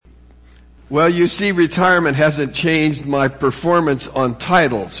Well, you see, retirement hasn't changed my performance on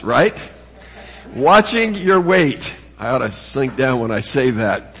titles, right? Watching your weight. I ought to sink down when I say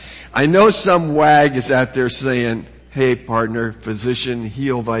that. I know some wag is out there saying, hey partner, physician,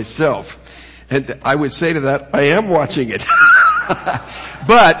 heal thyself. And I would say to that, I am watching it.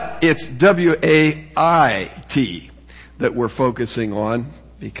 But it's W-A-I-T that we're focusing on,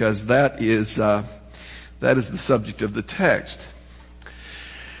 because that is the subject of the text.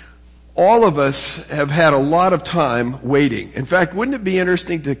 All of us have had a lot of time waiting. In fact, wouldn't it be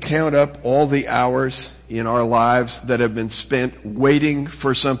interesting to count up all the hours in our lives that have been spent waiting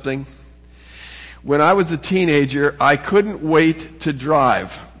for something? When I was a teenager, I couldn't wait to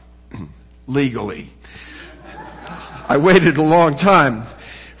drive legally. I waited a long time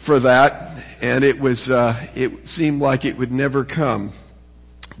for that, and it seemed like it would never come.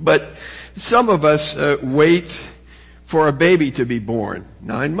 But some of us wait for a baby to be born.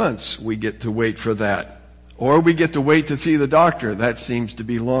 9 months we get to wait for that. Or we get to wait to see the doctor. That seems to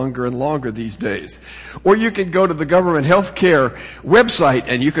be longer and longer these days. Or you can go to the government health care website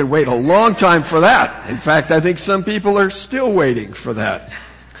and you can wait a long time for that. In fact, I think some people are still waiting for that.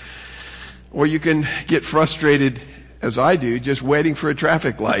 Or you can get frustrated, as I do, just waiting for a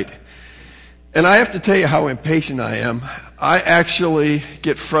traffic light. And I have to tell you how impatient I am. I actually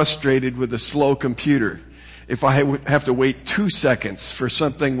get frustrated with a slow computer if I have to wait 2 seconds for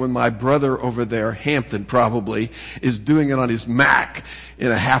something when my brother over there, Hampton probably, is doing it on his Mac in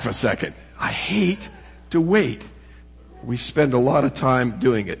a half a second. I hate to wait. We spend a lot of time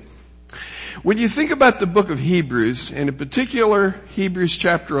doing it. When you think about the book of Hebrews, and in particular Hebrews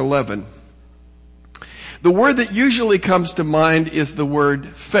chapter 11, the word that usually comes to mind is the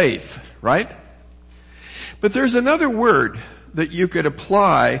word faith, right? But there's another word that you could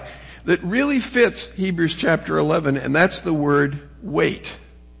apply that really fits Hebrews chapter 11, and that's the word wait.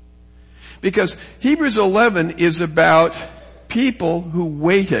 Because Hebrews 11 is about people who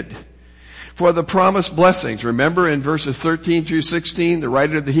waited for the promised blessings. Remember in verses 13 through 16, the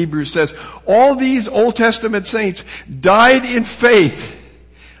writer of the Hebrews says, all these Old Testament saints died in faith.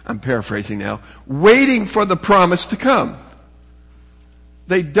 I'm paraphrasing now, waiting for the promise to come.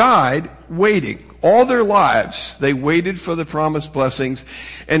 They died waiting. All their lives, they waited for the promised blessings.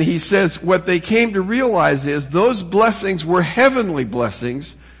 And he says what they came to realize is those blessings were heavenly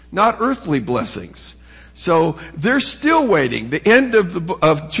blessings, not earthly blessings. So they're still waiting. The end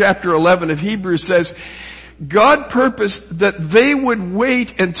of chapter 11 of Hebrews says, God purposed that they would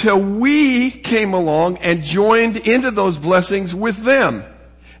wait until we came along and joined into those blessings with them.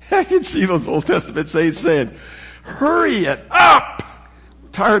 I can see those Old Testament saints saying, hurry it up. I'm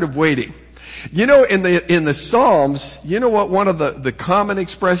tired of waiting. You know, in the Psalms, you know what one of the common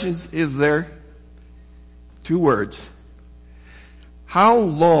expressions is there? 2 words. How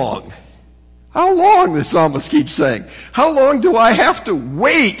long? How long, the psalmist keeps saying. How long do I have to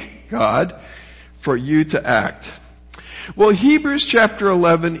wait, God, for you to act? Well, Hebrews chapter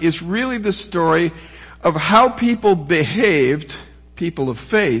 11 is really the story of how people behaved, people of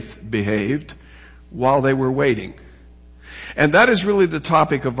faith behaved, while they were waiting. And that is really the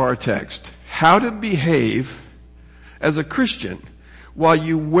topic of our text. How to behave as a Christian while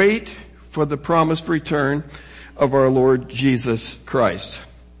you wait for the promised return of our Lord Jesus Christ.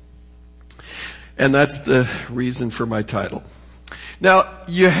 And that's the reason for my title. Now,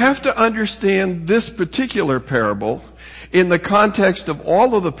 you have to understand this particular parable in the context of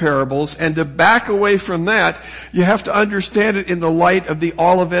all of the parables, and to back away from that, you have to understand it in the light of the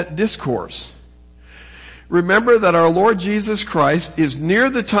Olivet Discourse. Remember that our Lord Jesus Christ is near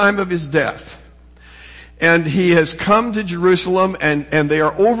the time of his death. And he has come to Jerusalem, and they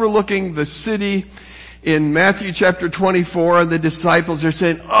are overlooking the city in Matthew chapter 24, and the disciples are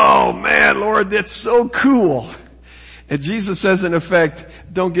saying, oh man, Lord, that's so cool. And Jesus says in effect,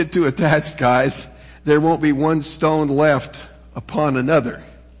 don't get too attached, guys. There won't be one stone left upon another.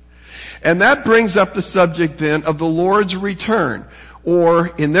 And that brings up the subject then of the Lord's return, or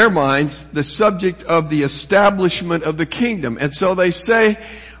in their minds, the subject of the establishment of the kingdom. And so they say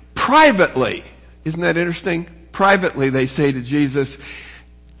privately, isn't that interesting? Privately they say to Jesus,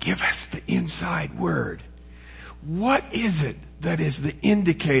 give us the inside word. What is it that is the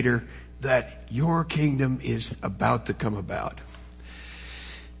indicator that your kingdom is about to come about?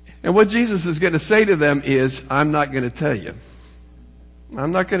 And what Jesus is going to say to them is, I'm not going to tell you.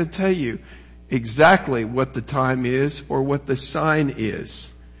 I'm not going to tell you exactly what the time is or what the sign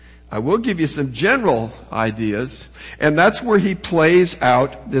is. I will give you some general ideas, and that's where he plays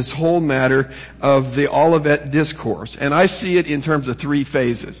out this whole matter of the Olivet Discourse. And I see it in terms of 3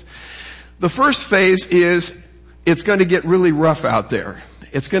 phases. The first phase is it's going to get really rough out there.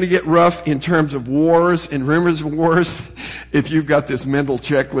 It's going to get rough in terms of wars and rumors of wars. If you've got this mental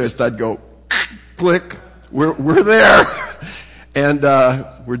checklist, I'd go, click, we're there. And,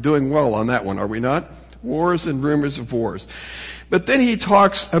 we're doing well on that one, are we not? Wars and rumors of wars. But then he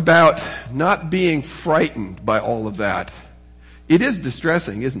talks about not being frightened by all of that. It is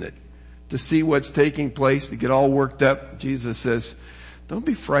distressing, isn't it? To see what's taking place, to get all worked up. Jesus says, don't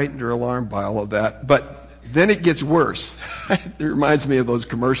be frightened or alarmed by all of that. But then it gets worse. It reminds me of those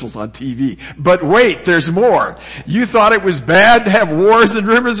commercials on TV. But wait, there's more. You thought it was bad to have wars and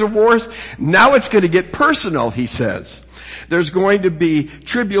rumors of wars? Now it's going to get personal, he says. There's going to be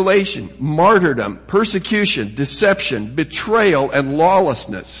tribulation, martyrdom, persecution, deception, betrayal, and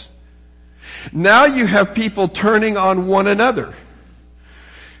lawlessness. Now you have people turning on one another.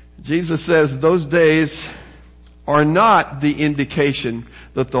 Jesus says those days are not the indication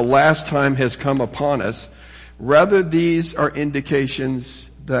that the last time has come upon us. Rather, these are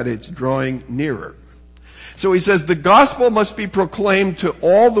indications that it's drawing nearer. So he says the gospel must be proclaimed to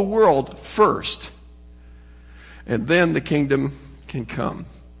all the world first, and then the kingdom can come.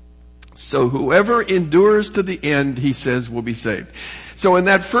 So whoever endures to the end, he says, will be saved. So in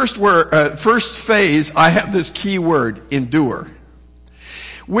that first phase, I have this key word, endure.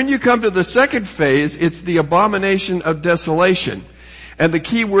 When you come to the second phase, it's the abomination of desolation. And the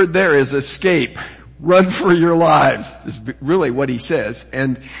key word there is escape. Run for your lives is really what he says.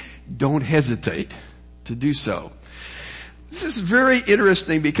 And don't hesitate to do so. This is very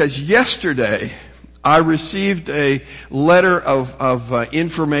interesting because yesterday I received a letter of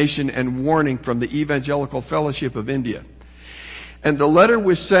information and warning from the Evangelical Fellowship of India. And the letter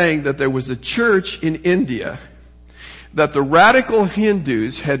was saying that there was a church in India that the radical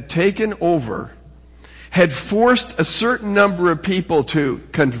Hindus had taken over, had forced a certain number of people to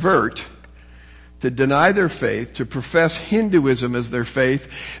convert, to deny their faith, to profess Hinduism as their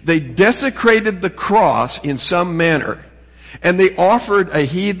faith. They desecrated the cross in some manner, and they offered a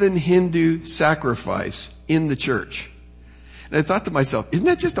heathen Hindu sacrifice in the church. And I thought to myself, isn't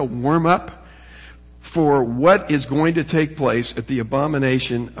that just a warm-up for what is going to take place at the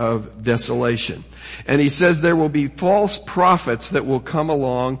abomination of desolation? And he says there will be false prophets that will come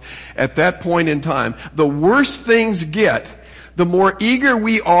along at that point in time. The worse things get, the more eager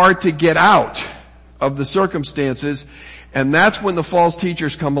we are to get out of the circumstances. And that's when the false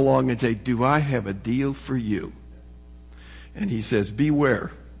teachers come along and say, do I have a deal for you? And he says,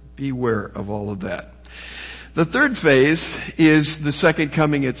 beware of all of that. The third phase is the second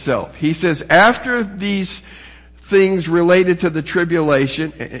coming itself. He says after these things related to the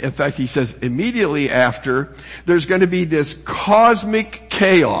tribulation, in fact he says immediately after, there's going to be this cosmic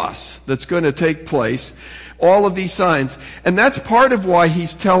chaos that's going to take place, all of these signs. And that's part of why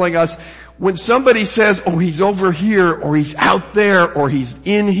he's telling us when somebody says, oh, he's over here, or he's out there, or he's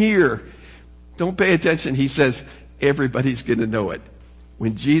in here, don't pay attention. He says everybody's going to know it.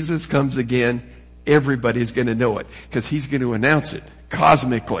 When Jesus comes again, everybody's going to know it because he's going to announce it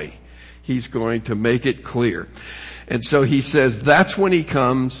cosmically. He's going to make it clear. And so he says that's when he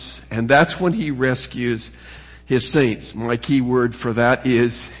comes and that's when he rescues his saints. My key word for that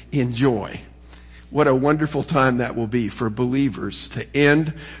is enjoy. What a wonderful time that will be for believers to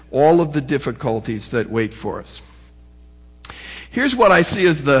end all of the difficulties that wait for us. Here's what I see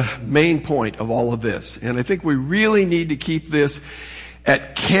as the main point of all of this. And I think we really need to keep this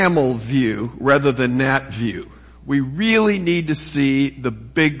at camel view rather than gnat view. We really need to see the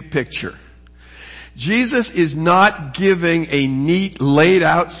big picture. Jesus is not giving a neat laid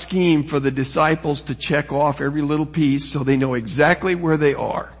out scheme for the disciples to check off every little piece so they know exactly where they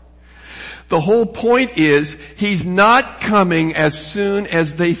are. The whole point is he's not coming as soon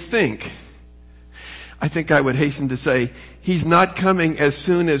as they think. I think I would hasten to say he's not coming as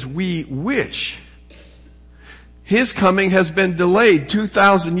soon as we wish. His coming has been delayed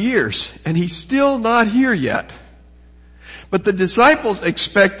 2,000 years and he's still not here yet. But the disciples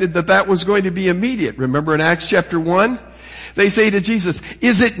expected that was going to be immediate. Remember in Acts chapter 1? They say to Jesus,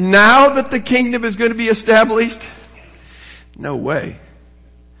 is it now that the kingdom is going to be established? No way.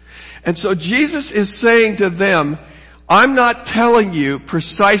 And so Jesus is saying to them, I'm not telling you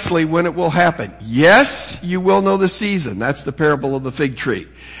precisely when it will happen. Yes, you will know the season. That's the parable of the fig tree.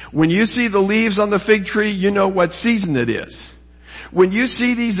 When you see the leaves on the fig tree, you know what season it is. When you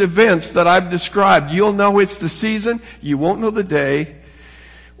see these events that I've described, you'll know it's the season. You won't know the day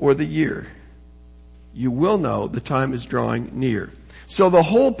or the year. You will know the time is drawing near. So the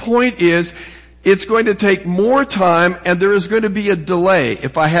whole point is it's going to take more time and there is going to be a delay.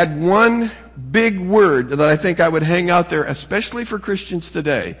 If I had one big word that I think I would hang out there, especially for Christians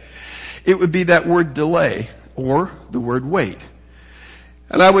today, it would be that word delay or the word wait.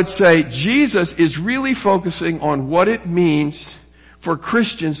 And I would say Jesus is really focusing on what it means for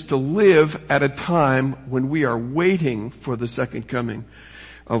Christians to live at a time when we are waiting for the second coming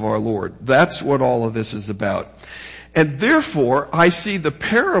of our Lord. That's what all of this is about. And therefore, I see the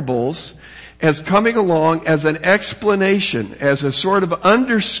parables as coming along as an explanation, as a sort of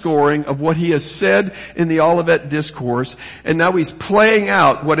underscoring of what he has said in the Olivet Discourse, and now he's playing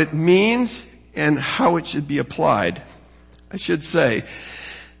out what it means and how it should be applied. I should say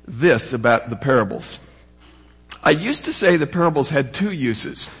this about the parables. I used to say the parables had two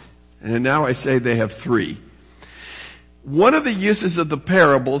uses, and now I say they have three. One of the uses of the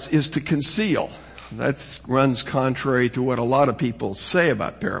parables is to conceal. That runs contrary to what a lot of people say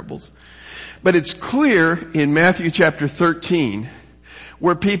about parables. But it's clear in Matthew chapter 13,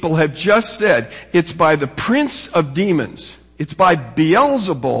 where people have just said, it's by the prince of demons, it's by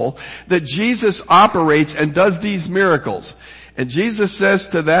Beelzebul that Jesus operates and does these miracles. And Jesus says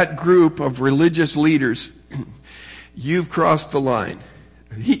to that group of religious leaders, you've crossed the line.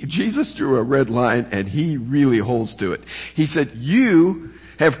 Jesus drew a red line and he really holds to it. He said, you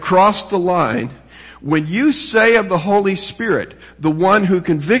have crossed the line when you say of the Holy Spirit, the one who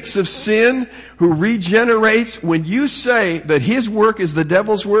convicts of sin, who regenerates, when you say that his work is the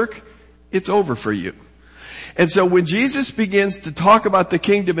devil's work, it's over for you. And so when Jesus begins to talk about the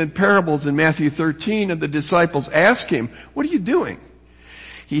kingdom in parables in Matthew 13 and the disciples ask him, what are you doing?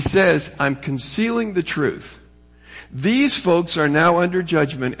 He says, I'm concealing the truth. These folks are now under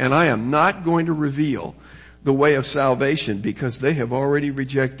judgment and I am not going to reveal the way of salvation because they have already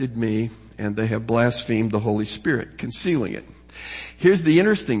rejected me and they have blasphemed the Holy Spirit, concealing it. Here's the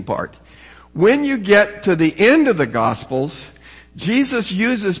interesting part. When you get to the end of the Gospels, Jesus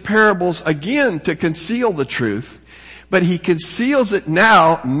uses parables again to conceal the truth, but he conceals it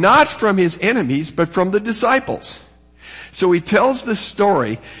now not from his enemies, but from the disciples. So he tells the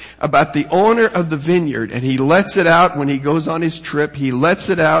story about the owner of the vineyard, and he lets it out when he goes on his trip. He lets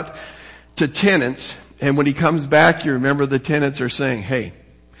it out to tenants, and when he comes back, you remember the tenants are saying, hey,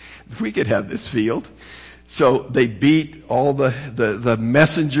 we could have this field. So they beat all the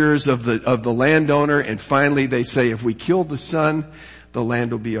messengers of the landowner, and finally they say, if we kill the son, the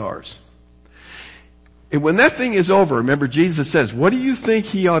land will be ours. And when that thing is over, remember Jesus says, what do you think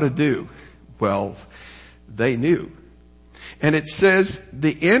he ought to do? Well, they knew. And it says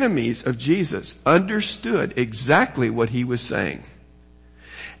the enemies of Jesus understood exactly what he was saying.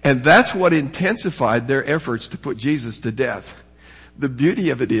 And that's what intensified their efforts to put Jesus to death. The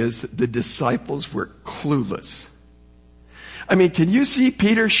beauty of it is that the disciples were clueless. I mean, can you see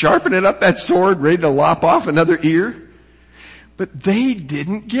Peter sharpening up that sword, ready to lop off another ear? But they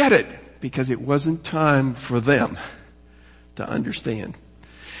didn't get it because it wasn't time for them to understand.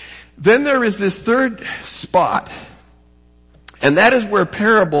 Then there is this third spot, and that is where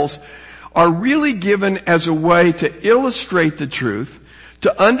parables are really given as a way to illustrate the truth,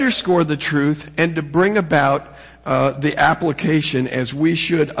 to underscore the truth, and to bring about the application as we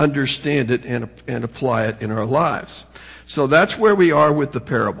should understand it and apply it in our lives. So that's where we are with the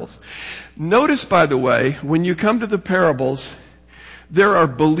parables. Notice, by the way, when you come to the parables, there are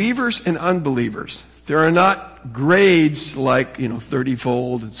believers and unbelievers. There are not grades like,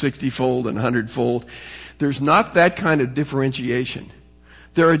 30-fold and 60-fold and 100-fold. There's not that kind of differentiation.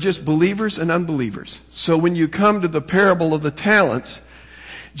 There are just believers and unbelievers. So when you come to the parable of the talents,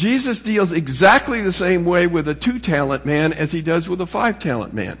 Jesus deals exactly the same way with a 2-talent man as he does with a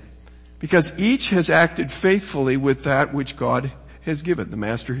 5-talent man. Because each has acted faithfully with that which God has given, the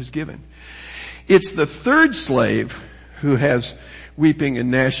master has given. It's the third slave who has weeping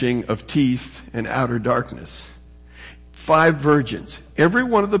and gnashing of teeth and outer darkness. 5 virgins. Every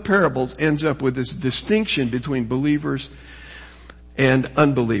one of the parables ends up with this distinction between believers and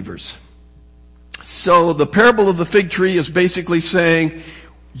unbelievers. So the parable of the fig tree is basically saying,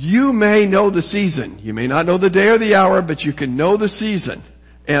 you may know the season. You may not know the day or the hour, but you can know the season.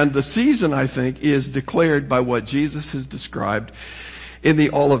 And the season, I think, is declared by what Jesus has described in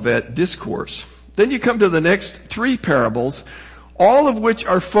the Olivet Discourse. Then you come to the next 3 parables, all of which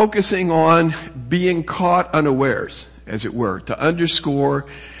are focusing on being caught unawares, as it were, to underscore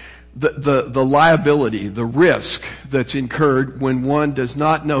the liability, the risk that's incurred when one does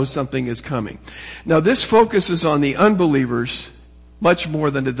not know something is coming. Now this focuses on the unbelievers much more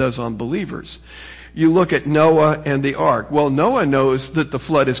than it does on believers. You look at Noah and the ark. Well, Noah knows that the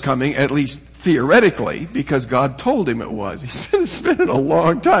flood is coming, at least theoretically, because God told him it was. He's been spending a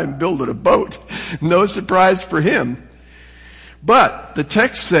long time building a boat. No surprise for him. But the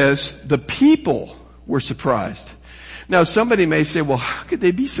text says the people were surprised. Now somebody may say, well, how could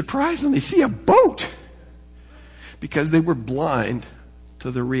they be surprised when they see a boat? Because they were blind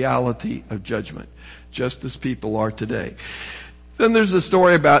to the reality of judgment, just as people are today. Then there's the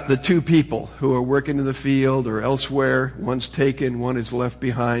story about the two people who are working in the field or elsewhere. One's taken, one is left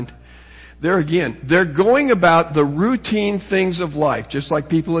behind. There again, they're going about the routine things of life, just like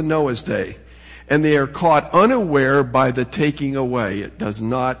people in Noah's day. And they are caught unaware by the taking away. It does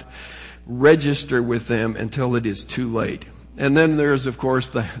not register with them until it is too late. And then there's, of course,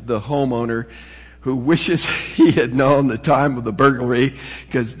 the homeowner who wishes he had known the time of the burglary,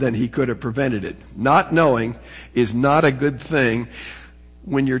 because then he could have prevented it. Not knowing is not a good thing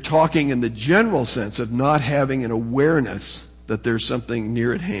when you're talking in the general sense of not having an awareness that there's something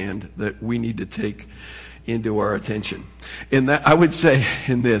near at hand that we need to take into our attention. In that, I would say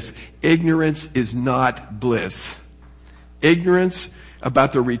in this, ignorance is not bliss. Ignorance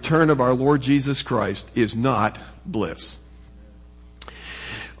about the return of our Lord Jesus Christ is not bliss.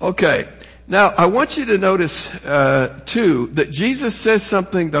 Okay. Now, I want you to notice, too, that Jesus says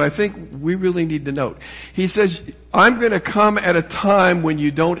something that I think we really need to note. He says, I'm going to come at a time when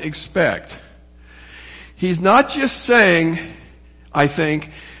you don't expect. He's not just saying, I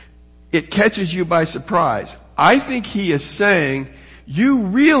think, it catches you by surprise. I think he is saying, you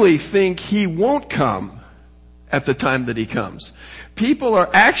really think he won't come at the time that he comes. People are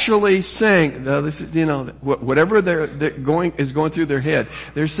actually saying, no, this is, whatever is going through their head,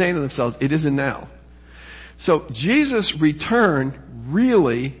 they're saying to themselves, it isn't now. So Jesus' return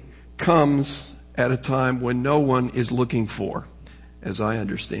really comes at a time when no one is looking for, as I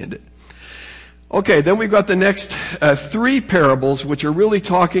understand it. Okay, then we've got the next three parables, which are really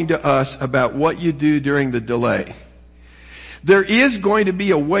talking to us about what you do during the delay. There is going to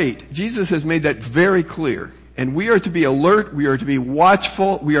be a wait. Jesus has made that very clear. And we are to be alert, we are to be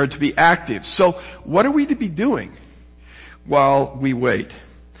watchful, we are to be active. So what are we to be doing while we wait?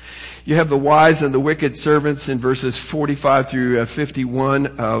 You have the wise and the wicked servants in verses 45 through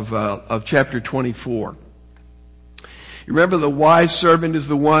 51 of chapter 24. You remember the wise servant is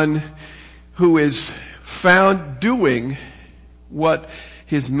the one who is found doing what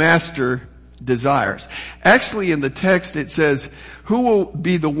his master desires. Actually, in the text it says, who will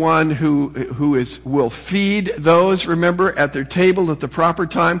be the one will feed those, remember, at their table at the proper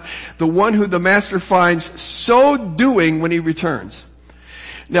time? The one who the master finds so doing when he returns.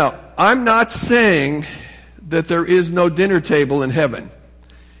 Now, I'm not saying that there is no dinner table in heaven.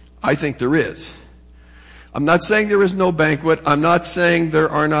 I think there is. I'm not saying there is no banquet. I'm not saying there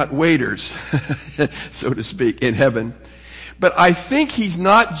are not waiters, so to speak, in heaven. But I think he's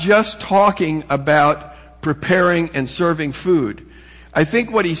not just talking about preparing and serving food. I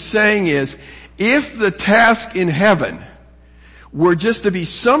think what he's saying is, if the task in heaven were just to be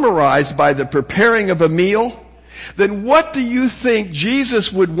summarized by the preparing of a meal, then what do you think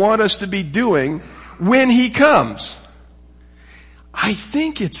Jesus would want us to be doing when he comes? I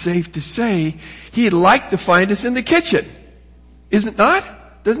think it's safe to say he'd like to find us in the kitchen. Is it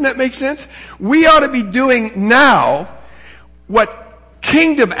not? Doesn't that make sense? We ought to be doing now what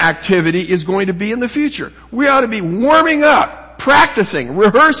kingdom activity is going to be in the future. We ought to be warming up, practicing,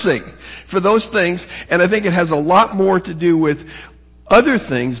 rehearsing for those things. And I think it has a lot more to do with other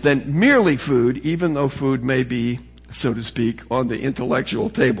things than merely food, even though food may be, so to speak, on the intellectual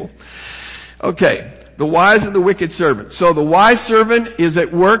table. Okay, the wise and the wicked servant. So the wise servant is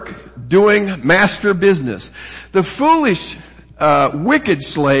at work doing master business. The foolish, wicked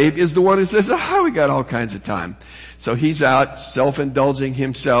slave is the one who says, we got all kinds of time. So he's out self-indulging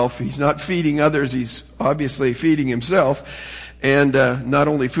himself. He's not feeding others. He's obviously feeding himself. And not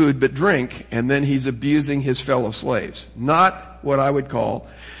only food, but drink. And then he's abusing his fellow slaves. Not what I would call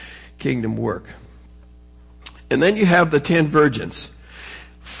kingdom work. And then you have the 10 virgins.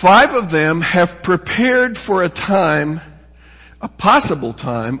 5 of them have prepared for a possible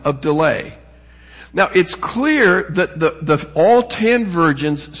time of delay. Now it's clear that all 10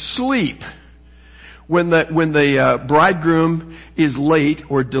 virgins sleep when the bridegroom is late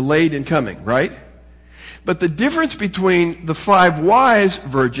or delayed in coming, right? But the difference between the 5 wise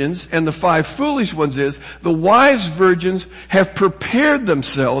virgins and the 5 foolish ones is the wise virgins have prepared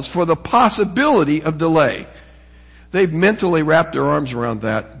themselves for the possibility of delay. They've mentally wrapped their arms around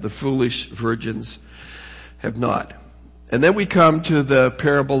that. The foolish virgins have not. And then we come to the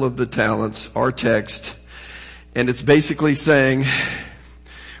parable of the talents, our text, and it's basically saying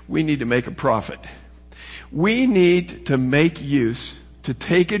we need to make a profit. We need to make use, to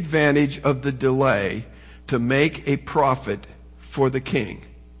take advantage of the delay, to make a profit for the king.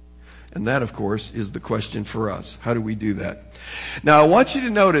 And that, of course, is the question for us. How do we do that? Now, I want you to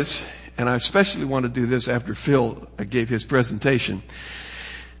notice, and I especially want to do this after Phil gave his presentation,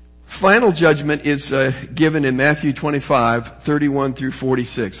 final judgment is given in Matthew 25, 31 through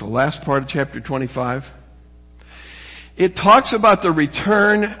 46, the last part of chapter 25. It talks about the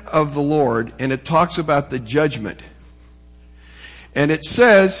return of the Lord, and it talks about the judgment. And it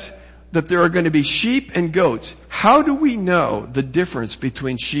says that there are going to be sheep and goats. How do we know the difference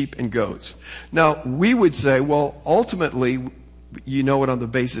between sheep and goats? Now, we would say, well, ultimately, you know it on the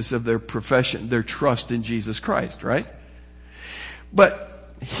basis of their profession, their trust in Jesus Christ, right? But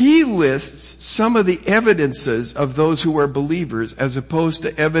he lists some of the evidences of those who are believers as opposed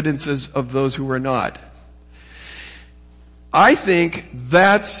to evidences of those who are not. I think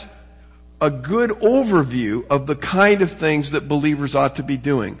that's a good overview of the kind of things that believers ought to be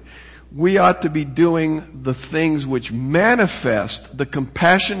doing. We ought to be doing the things which manifest the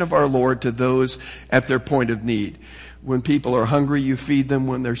compassion of our Lord to those at their point of need. When people are hungry, you feed them.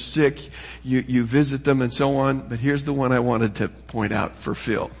 When they're sick, you visit them and so on. But here's the one I wanted to point out for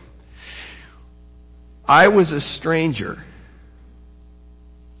Phil. I was a stranger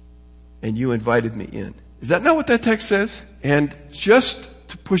and you invited me in. Is that not what that text says? And just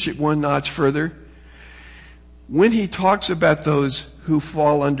to push it one notch further, when he talks about those who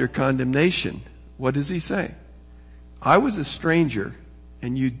fall under condemnation, what does he say? I was a stranger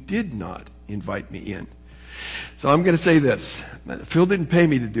and you did not invite me in. So I'm going to say this. Phil didn't pay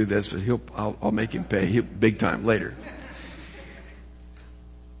me to do this, but I'll make him pay big time later.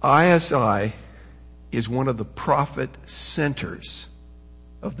 ISI is one of the profit centers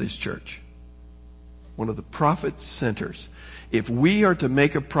of this church. One of the profit centers. If we are to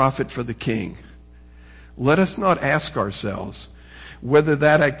make a profit for the King, let us not ask ourselves whether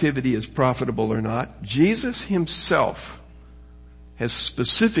that activity is profitable or not. Jesus himself has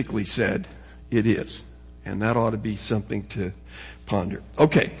specifically said it is. And that ought to be something to ponder.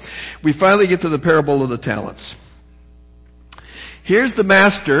 Okay, we finally get to the parable of the talents. Here's the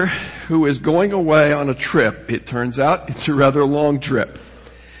master who is going away on a trip. It turns out it's a rather long trip.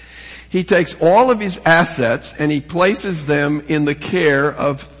 He takes all of his assets and he places them in the care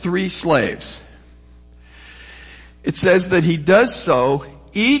of 3 slaves. It says that he does so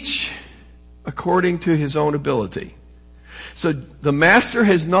each according to his own ability. So the master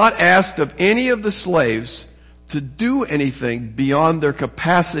has not asked of any of the slaves to do anything beyond their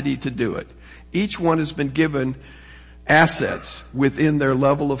capacity to do it. Each one has been given assets within their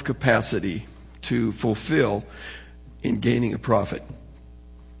level of capacity to fulfill in gaining a profit.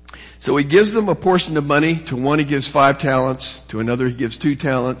 So he gives them a portion of money. To one he gives 5 talents. To another he gives 2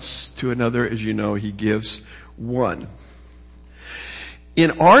 talents. To another, as you know, he gives 1.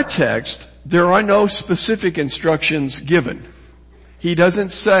 In our text, there are no specific instructions given. He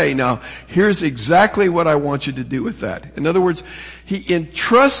doesn't say, now, here's exactly what I want you to do with that. In other words, he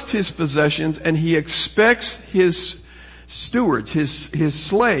entrusts his possessions and he expects his stewards, his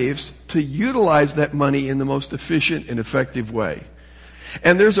slaves, to utilize that money in the most efficient and effective way.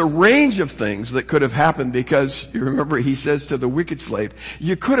 And there's a range of things that could have happened because, you remember, he says to the wicked slave,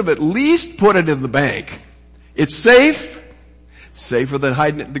 you could have at least put it in the bank. It's safe, safer than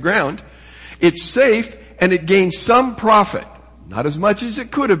hiding it in the ground. It's safe and it gains some profit. Not as much as it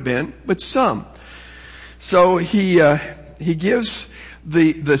could have been, but some. So he gives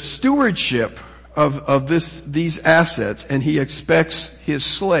the stewardship of these assets and he expects his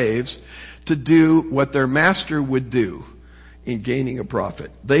slaves to do what their master would do in gaining a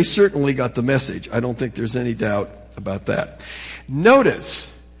profit. They certainly got the message. I don't think there's any doubt about that.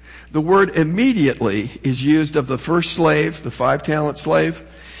 Notice the word immediately is used of the first slave, the 5-talent slave.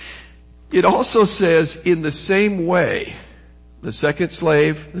 It also says in the same way. The second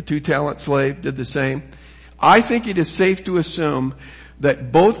slave, the 2-talent slave, did the same. I think it is safe to assume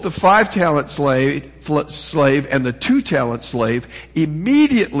that both the 5-talent slave and the 2-talent slave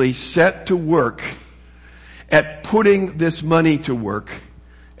immediately set to work at putting this money to work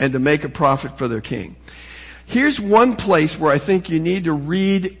and to make a profit for their king. Here's one place where I think you need to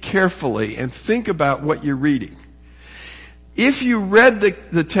read carefully and think about what you're reading. If you read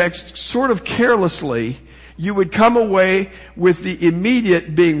the text sort of carelessly, you would come away with the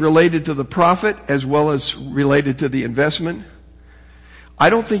immediate being related to the profit as well as related to the investment. I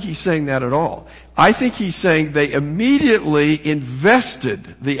don't think he's saying that at all. I think he's saying they immediately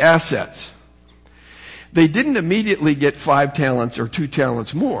invested the assets. They didn't immediately get 5 talents or 2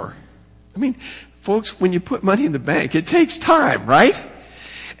 talents more. I mean, folks, when you put money in the bank, it takes time, right?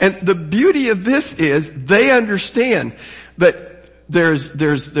 And the beauty of this is they understand that there's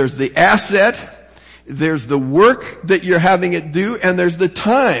the asset, there's the work that you're having it do, and there's the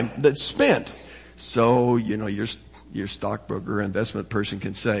time that's spent. So, your stockbroker or investment person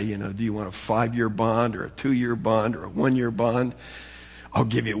can say, do you want a 5-year bond or a 2-year bond or a 1-year bond? I'll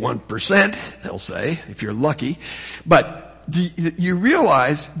give you 1%, they'll say, if you're lucky. But do you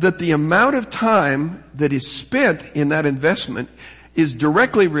realize that the amount of time that is spent in that investment is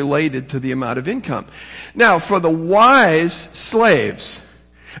directly related to the amount of income? Now, for the wise slaves,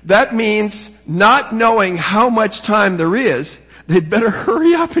 that means not knowing how much time there is, they'd better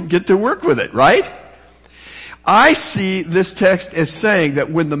hurry up and get to work with it, right? I see this text as saying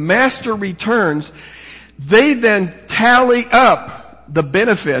that when the master returns, they then tally up the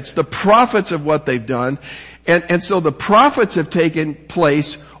benefits, the profits of what they've done, and so the profits have taken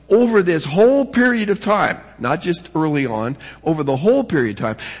place over this whole period of time, not just early on, over the whole period of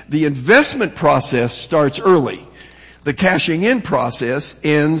time. The investment process starts early. The cashing in process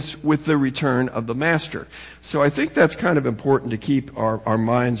ends with the return of the master. So I think that's kind of important to keep our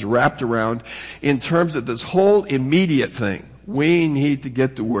minds wrapped around in terms of this whole immediate thing. We need to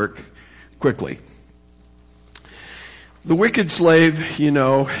get to work quickly. The wicked slave,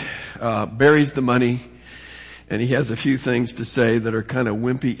 buries the money, and he has a few things to say that are kind of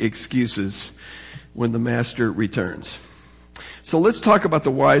wimpy excuses when the master returns. So let's talk about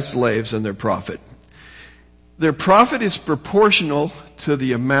the wise slaves and their profit. Their profit is proportional to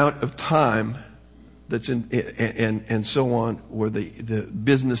the amount of time that's in, and so on, where the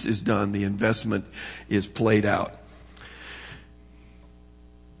business is done, the investment is played out.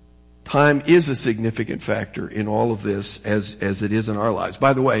 Time is a significant factor in all of this as it is in our lives.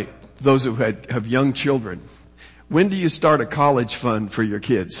 By the way, those who have young children, when do you start a college fund for your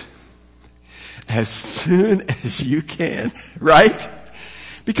kids? As soon as you can, right?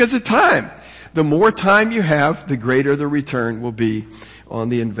 Because of time. The more time you have, the greater the return will be on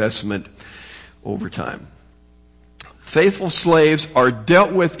the investment over time. Faithful slaves are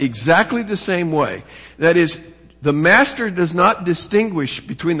dealt with exactly the same way. That is, the master does not distinguish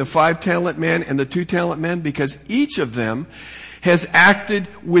between the 5-talent man and the 2-talent man because each of them has acted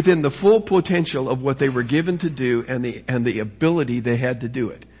within the full potential of what they were given to do and the ability they had to do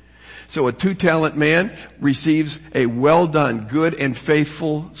it. So a 2-talent man receives a well done, good and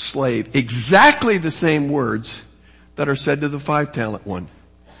faithful slave. Exactly the same words that are said to the 5-talent one.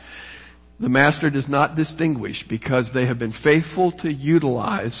 The master does not distinguish because they have been faithful to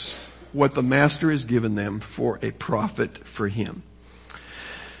utilize what the master has given them for a profit for him.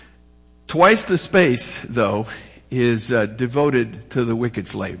 Twice the space, though, is devoted to the wicked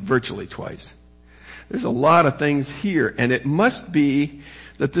slave. Virtually twice. There's a lot of things here, and it must be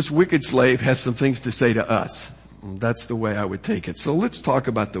that this wicked slave has some things to say to us. That's the way I would take it. So let's talk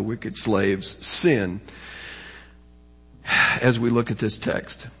about the wicked slave's sin as we look at this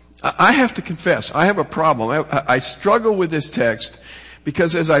text. I have to confess, I have a problem. I struggle with this text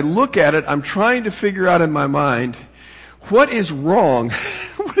because as I look at it, I'm trying to figure out in my mind, what is wrong?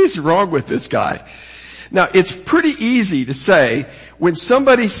 What is wrong with this guy? Now, it's pretty easy to say when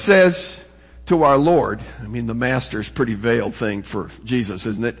somebody says to our Lord, the master's pretty veiled thing for Jesus,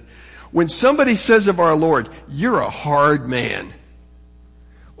 isn't it? When somebody says of our Lord, you're a hard man.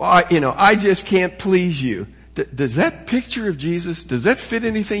 Well, I just can't please you. Does that picture of Jesus, does that fit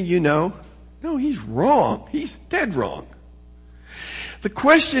anything you know? No, he's wrong. He's dead wrong. The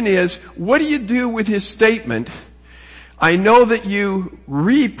question is, what do you do with his statement, I know that you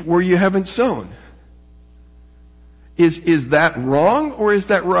reap where you haven't sown? Is that wrong or is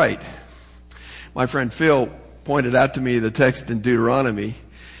that right? My friend Phil pointed out to me the text in Deuteronomy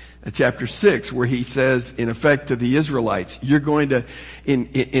chapter 6 where he says in effect to the Israelites, you're going to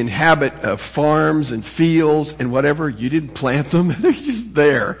inhabit farms and fields and whatever. You didn't plant them. They're just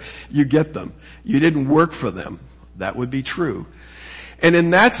there. You get them. You didn't work for them. That would be true. And in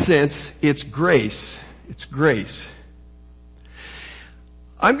that sense, it's grace. It's grace.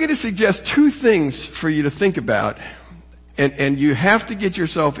 I'm going to suggest two things for you to think about. And you have to get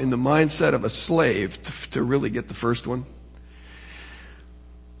yourself in the mindset of a slave to really get the first one.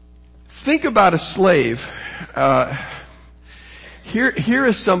 Think about a slave. Here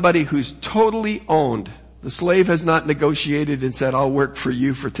is somebody who's totally owned. The slave has not negotiated and said, I'll work for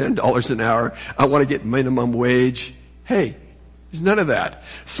you for $10 an hour. I want to get minimum wage. Hey, there's none of that.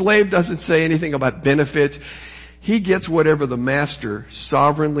 Slave doesn't say anything about benefits. He gets whatever the master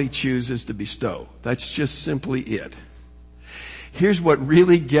sovereignly chooses to bestow. That's just simply it. Here's what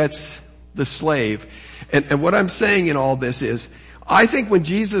really gets the slave. And what I'm saying in all this is, I think when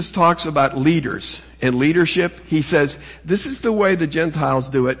Jesus talks about leaders and leadership, he says, this is the way the Gentiles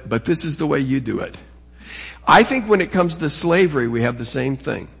do it, but this is the way you do it. I think when it comes to slavery, we have the same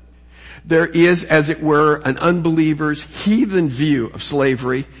thing. There is, as it were, an unbeliever's heathen view of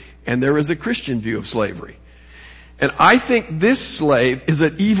slavery, and there is a Christian view of slavery. And I think this slave is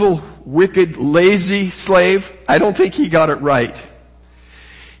an evil, wicked, lazy slave. I don't think he got it right.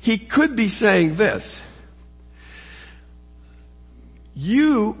 He could be saying this: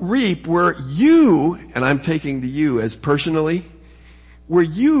 you reap where you, and I'm taking the you as personally, where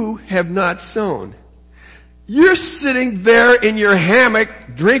you have not sown. You're sitting there in your hammock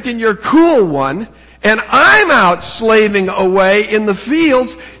drinking your cool one, and I'm out slaving away in the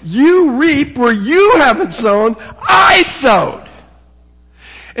fields. You reap where you haven't sown. I sowed.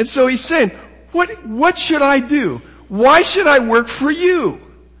 And so he's saying, what should I do? Why should I work for you?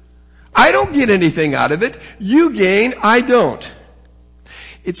 I don't get anything out of it. You gain, I don't.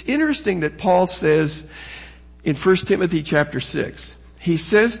 It's interesting that Paul says in 1 Timothy chapter 6, he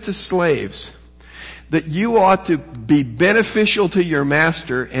says to slaves that you ought to be beneficial to your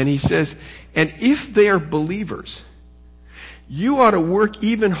master, and he says, and if they are believers, you ought to work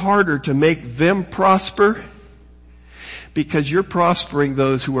even harder to make them prosper, because you're prospering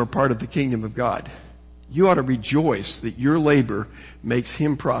those who are part of the kingdom of God. You ought to rejoice that your labor makes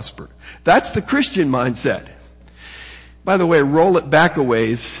him prosper. That's the Christian mindset. By the way, roll it back a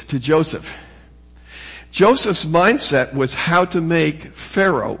ways to Joseph. Joseph's mindset was how to make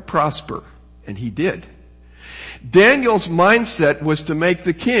Pharaoh prosper, and he did. Daniel's mindset was to make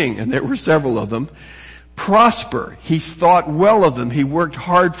the king, and there were several of them, prosper. He thought well of them. He worked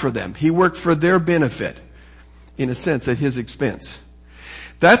hard for them. He worked for their benefit, in a sense, at his expense.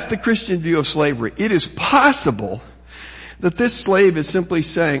 That's the Christian view of slavery. It is possible that this slave is simply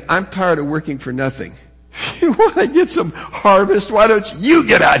saying, I'm tired of working for nothing. If you want to get some harvest, why don't you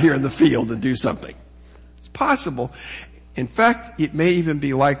get out here in the field and do something? It's possible. In fact, it may even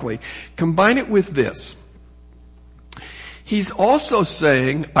be likely. Combine it with this. He's also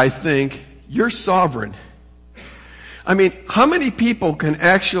saying, I think, you're sovereign. I mean, how many people can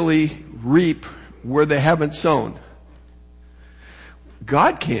actually reap where they haven't sown?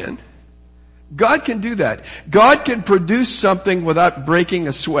 God can. God can do that. God can produce something without breaking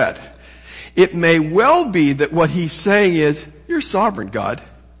a sweat. It may well be that what he's saying is, you're sovereign, God.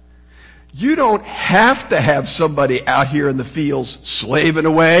 You don't have to have somebody out here in the fields slaving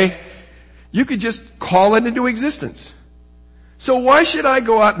away. You could just call it into existence. So why should I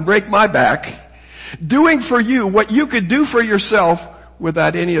go out and break my back doing for you what you could do for yourself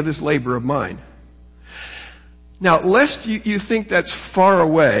without any of this labor of mine? Now, lest you think that's far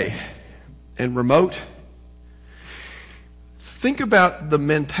away and remote, think about the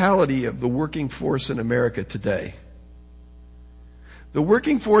mentality of the working force in America today. The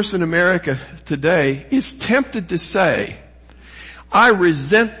working force in America today is tempted to say, I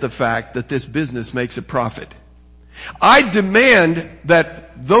resent the fact that this business makes a profit. I demand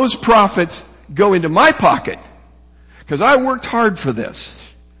that those profits go into my pocket because I worked hard for this.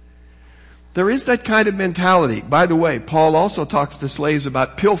 There is that kind of mentality. By the way, Paul also talks to slaves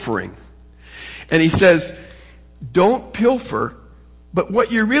about pilfering. And he says, don't pilfer, but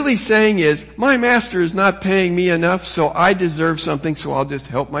what you're really saying is, my master is not paying me enough, so I deserve something, so I'll just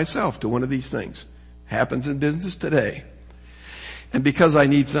help myself to one of these things. Happens in business today. And because I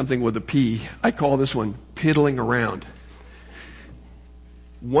need something with a P, I call this one piddling around.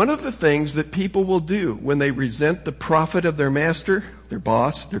 One of the things that people will do when they resent the profit of their master, their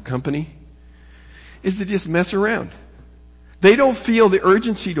boss, their company, is to just mess around. They don't feel the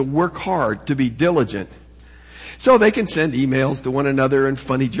urgency to work hard, to be diligent. So they can send emails to one another and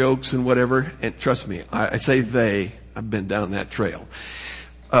funny jokes and whatever. And trust me, I say they, I've been down that trail.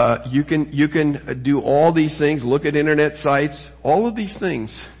 You can do all these things, look at internet sites, all of these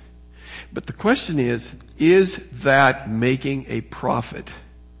things. But the question is that making a profit,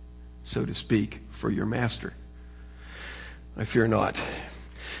 so to speak, for your master? I fear not.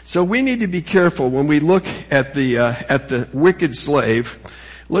 So we need to be careful when we look at the wicked slave.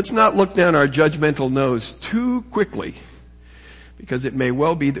 Let's not look down our judgmental nose too quickly, because it may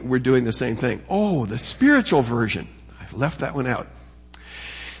well be that we're doing the same thing. Oh, the spiritual version. I've left that one out. Do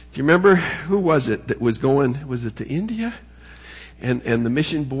you remember who was it that was going, was it to India? And the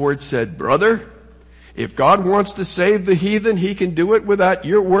mission board said, brother, if God wants to save the heathen, he can do it without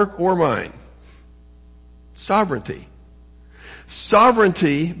your work or mine. Sovereignty.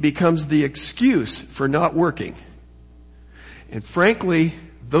 Sovereignty becomes the excuse for not working. And frankly,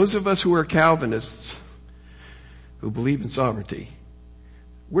 those of us who are Calvinists, who believe in sovereignty,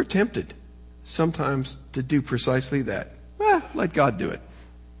 we're tempted sometimes to do precisely that. Let God do it.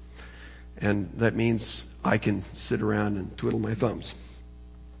 And that means I can sit around and twiddle my thumbs.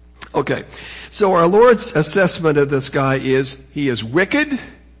 Okay, so our Lord's assessment of this guy is, he is wicked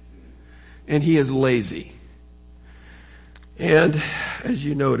and he is lazy. And as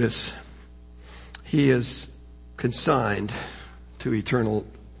you notice, he is consigned to eternal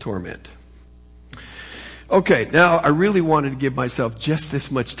torment. Okay, now I really wanted to give myself just this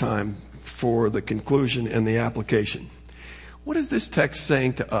much time for the conclusion and the application. What is this text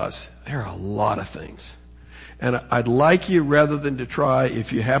saying to us? There are a lot of things. And I'd like you, rather than to try,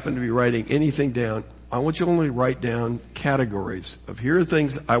 if you happen to be writing anything down, I want you to only write down categories of here are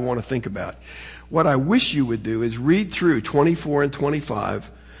things I want to think about. What I wish you would do is read through 24 and 25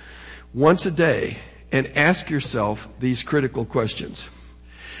 once a day and ask yourself these critical questions.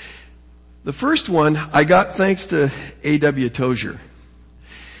 The first one I got thanks to A.W. Tozier.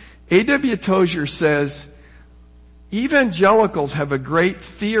 A.W. Tozier says, evangelicals have a great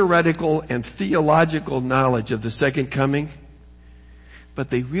theoretical and theological knowledge of the second coming,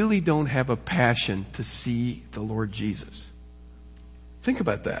 but they really don't have a passion to see the Lord Jesus. Think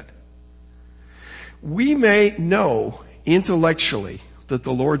about that. We may know intellectually that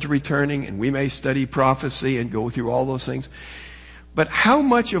the Lord's returning, and we may study prophecy and go through all those things, but how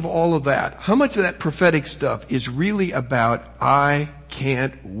much of all of that, how much of that prophetic stuff is really about, I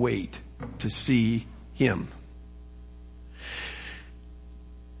can't wait to see Him?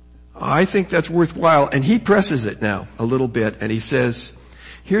 I think that's worthwhile, and he presses it now a little bit, and he says,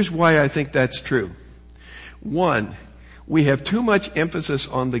 here's why I think that's true. One, we have too much emphasis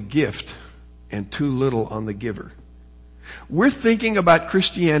on the gift and too little on the giver. We're thinking about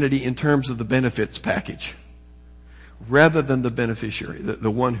Christianity in terms of the benefits package rather than the beneficiary, the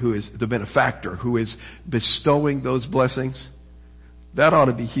one who is the benefactor, who is bestowing those blessings. That ought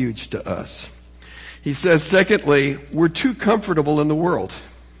to be huge to us. He says, secondly, we're too comfortable in the world.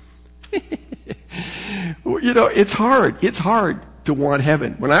 You know, it's hard. It's hard to want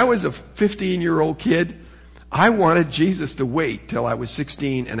heaven. When I was a 15-year-old kid, I wanted Jesus to wait till I was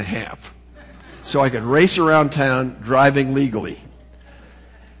 16 and a half so I could race around town driving legally.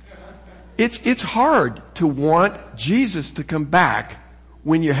 It's hard to want Jesus to come back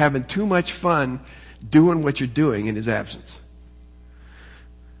when you're having too much fun doing what you're doing in His absence.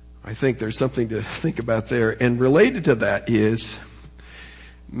 I think there's something to think about there. And related to that is,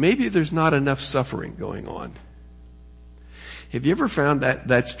 maybe there's not enough suffering going on. Have you ever found that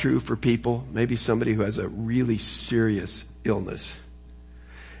that's true for people? Maybe somebody who has a really serious illness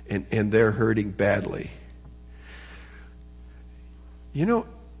and they're hurting badly. You know,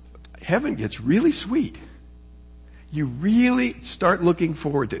 heaven gets really sweet. You really start looking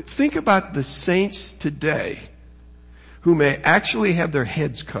forward to it. Think about the saints today who may actually have their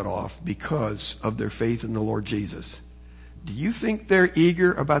heads cut off because of their faith in the Lord Jesus. Do you think they're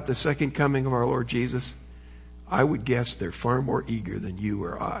eager about the second coming of our Lord Jesus? I would guess they're far more eager than you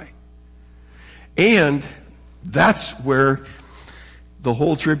or I. And that's where the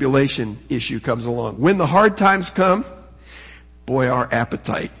whole tribulation issue comes along. When the hard times come, boy, our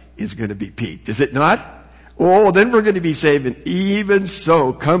appetite is going to be piqued, is it not? Oh, then we're going to be saving. Even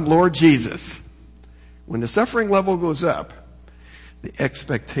so, come Lord Jesus. When the suffering level goes up, the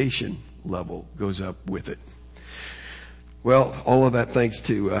expectation level goes up with it. Well, all of that thanks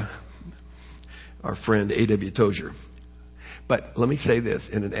to our friend A.W. Tozier. But let me say this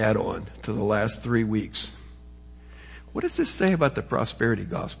in an add-on to the last 3 weeks. What does this say about the prosperity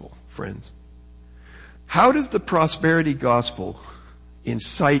gospel, friends? How does the prosperity gospel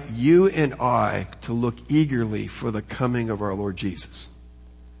incite you and I to look eagerly for the coming of our Lord Jesus?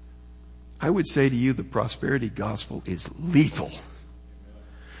 I would say to you the prosperity gospel is lethal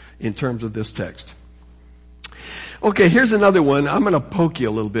in terms of this text. Okay, here's another one. I'm going to poke you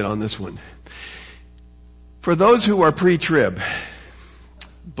a little bit on this one. For those who are pre-trib,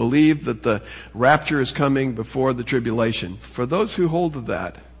 believe that the rapture is coming before the tribulation. For those who hold to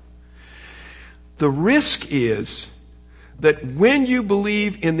that, the risk is that when you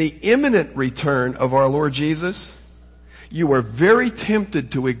believe in the imminent return of our Lord Jesus, you are very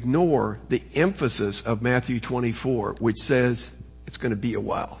tempted to ignore the emphasis of Matthew 24, which says it's going to be a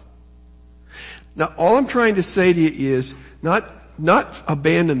while. Now, all I'm trying to say to you is not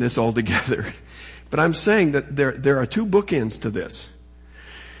abandon this altogether, but I'm saying that there are two bookends to this.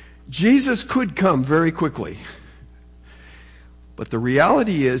 Jesus could come very quickly, but the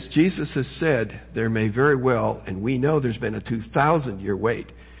reality is Jesus has said there may very well, and we know there's been a 2,000-year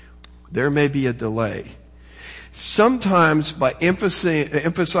wait, there may be a delay. Sometimes by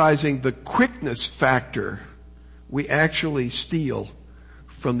emphasizing the quickness factor, we actually steal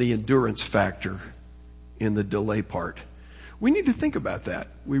from the endurance factor in the delay part. We need to think about that.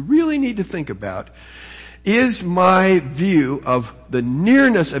 We really need to think about, is my view of the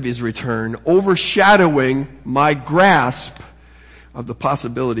nearness of His return overshadowing my grasp of the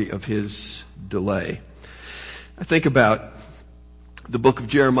possibility of His delay? I think about the book of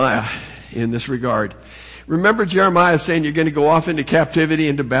Jeremiah in this regard. Remember Jeremiah saying you're going to go off into captivity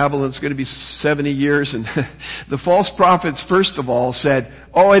into Babylon. It's going to be 70 years. And the false prophets, first of all, said,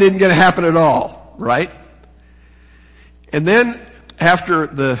 oh, it isn't going to happen at all, right? And then after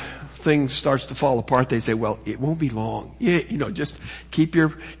the thing starts to fall apart, they say, well, it won't be long. Yeah, just keep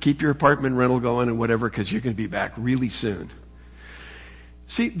your apartment rental going and whatever, because you're going to be back really soon.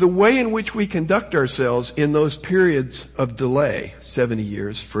 See, the way in which we conduct ourselves in those periods of delay, 70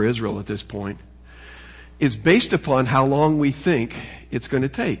 years for Israel at this point, is based upon how long we think it's going to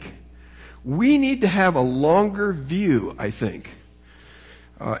take. We need to have a longer view, I think,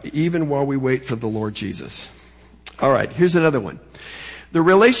 even while we wait for the Lord Jesus. All right, here's another one. The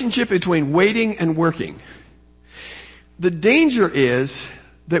relationship between waiting and working. The danger is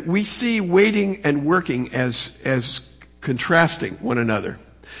that we see waiting and working as contrasting one another.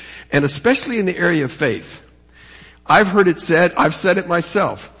 And especially in the area of faith. I've heard it said, I've said it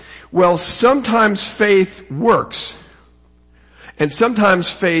myself. Well, sometimes faith works. And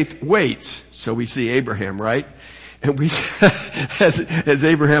sometimes faith waits. So we see Abraham, right? And we, as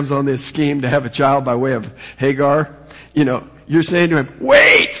Abraham's on this scheme to have a child by way of Hagar, you're saying to him,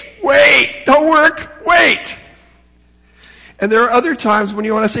 wait, don't work, wait. And there are other times when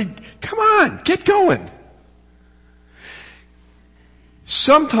you want to say, come on, get going.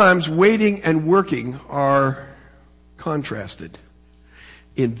 Sometimes waiting and working are contrasted.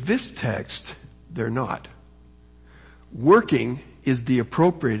 In this text, they're not. Working is the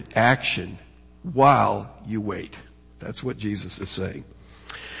appropriate action while you wait. That's what Jesus is saying.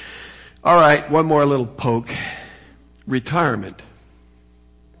 All right, one more little poke. Retirement.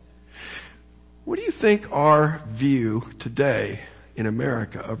 What do you think our view today in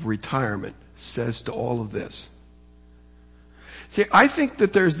America of retirement says to all of this? See, I think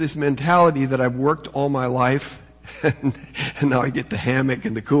that there's this mentality that I've worked all my life and now I get the hammock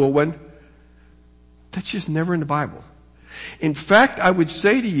and the cool one. That's just never in the Bible. In fact, I would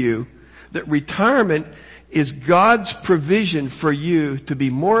say to you that retirement is God's provision for you to be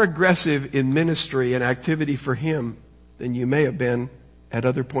more aggressive in ministry and activity for Him than you may have been at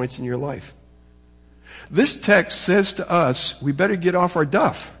other points in your life. This text says to us, we better get off our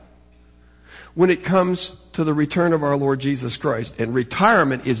duff when it comes to the return of our Lord Jesus Christ. And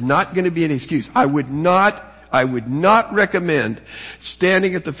retirement is not going to be an excuse. I would not recommend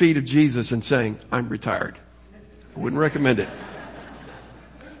standing at the feet of Jesus and saying, I'm retired. I wouldn't recommend it.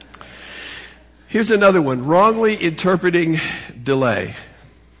 Here's another one, wrongly interpreting delay.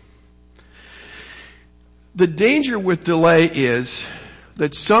 The danger with delay is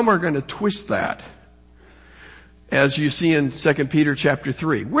that some are going to twist that, as you see in 2 Peter chapter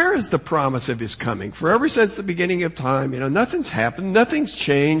 3. Where is the promise of His coming? For ever since the beginning of time, nothing's happened, nothing's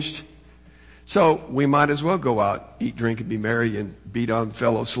changed. So we might as well go out, eat, drink, and be merry and beat on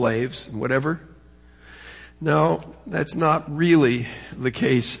fellow slaves and whatever. No, that's not really the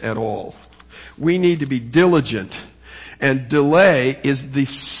case at all. We need to be diligent, and delay is the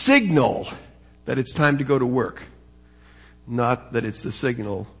signal that it's time to go to work, not that it's the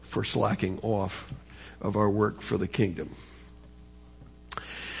signal for slacking off of our work for the kingdom.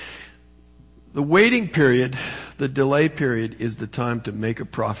 The waiting period, the delay period, is the time to make a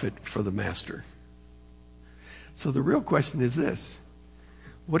profit for the master. So the real question is this: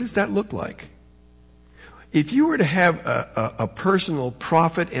 what does that look like? If you were to have a personal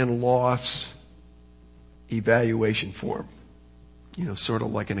profit and loss evaluation form, sort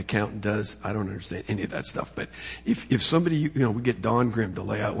of like an accountant does. I don't understand any of that stuff, but if somebody, we get Don Grimm to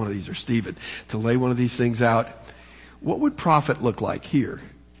lay out one of these, or Stephen to lay one of these things out, what would profit look like here?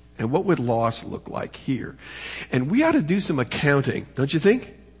 And what would loss look like here? And we ought to do some accounting, don't you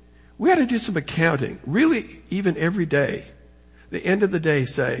think? We ought to do some accounting, really, even every day. The end of the day,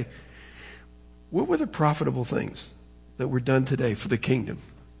 say, what were the profitable things that were done today for the kingdom?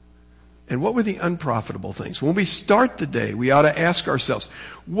 And what were the unprofitable things? When we start the day, we ought to ask ourselves,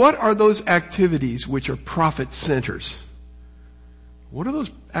 what are those activities which are profit centers? What are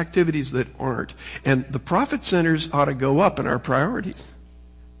those activities that aren't? And the profit centers ought to go up in our priorities.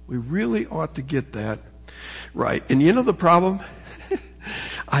 We really ought to get that right. And the problem?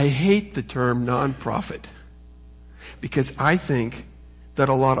 I hate the term nonprofit, because I think that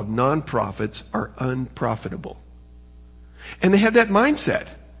a lot of nonprofits are unprofitable. And they have that mindset.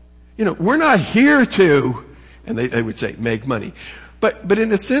 We're not here to, and they would say, make money. But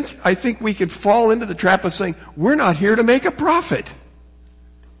in a sense, I think we could fall into the trap of saying, we're not here to make a profit.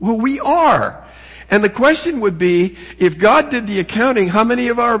 Well, we are. And the question would be, if God did the accounting, how many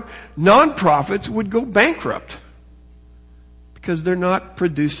of our nonprofits would go bankrupt? Because they're not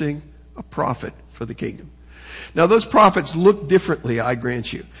producing a profit for the kingdom. Now those profits look differently, I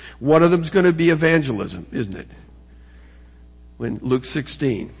grant you. One of them is going to be evangelism, isn't it? When Luke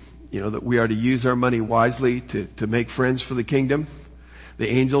 16, that we are to use our money wisely to make friends for the kingdom. The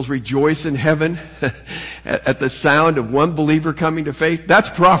angels rejoice in heaven at the sound of one believer coming to faith. That's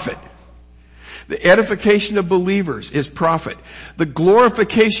profit. The edification of believers is profit. The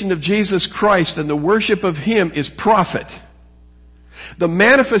glorification of Jesus Christ and the worship of Him is profit. The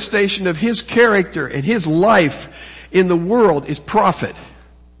manifestation of His character and His life in the world is profit.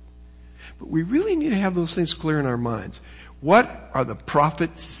 But we really need to have those things clear in our minds. What are the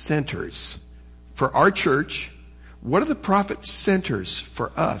profit centers for our church? What are the profit centers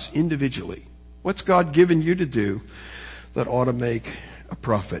for us individually? What's God given you to do that ought to make a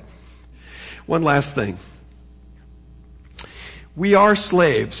profit? One last thing. We are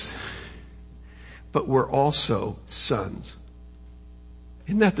slaves, but we're also sons.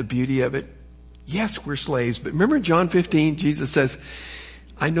 Isn't that the beauty of it? Yes, we're slaves, but remember in John 15, Jesus says,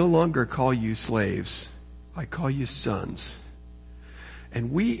 I no longer call you slaves, I call you sons.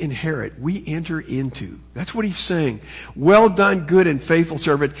 And we inherit, we enter into, that's what He's saying. Well done, good and faithful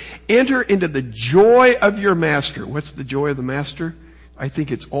servant. Enter into the joy of your master. What's the joy of the master? I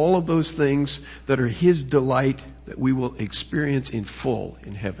think it's all of those things that are His delight that we will experience in full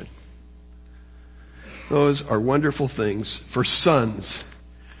in heaven. Those are wonderful things for sons.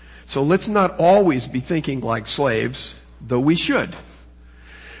 So let's not always be thinking like slaves, though we should.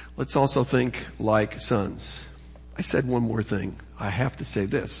 Let's also think like sons. I said one more thing. I have to say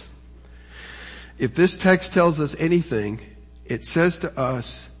this. If this text tells us anything, it says to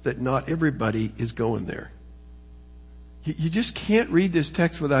us that not everybody is going there. You just can't read this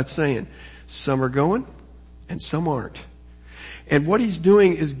text without saying, some are going and some aren't. And what He's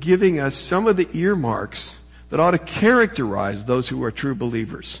doing is giving us some of the earmarks that ought to characterize those who are true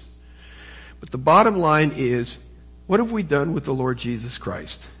believers. But the bottom line is, what have we done with the Lord Jesus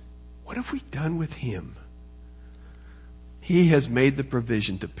Christ? What have we done with Him? He has made the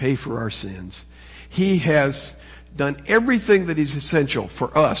provision to pay for our sins. He has done everything that is essential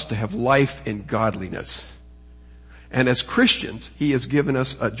for us to have life and godliness. And as Christians, He has given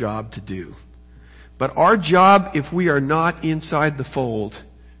us a job to do. But our job, if we are not inside the fold,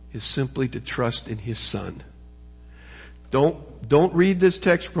 is simply to trust in His Son. Don't read this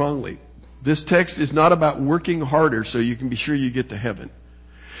text wrongly. This text is not about working harder so you can be sure you get to heaven.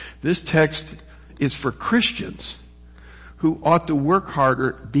 This text is for Christians who ought to work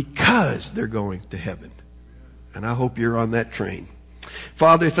harder because they're going to heaven. And I hope you're on that train.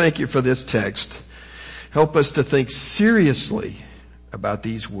 Father, thank You for this text. Help us to think seriously about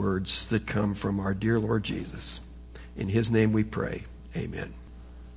these words that come from our dear Lord Jesus. In His name we pray. Amen.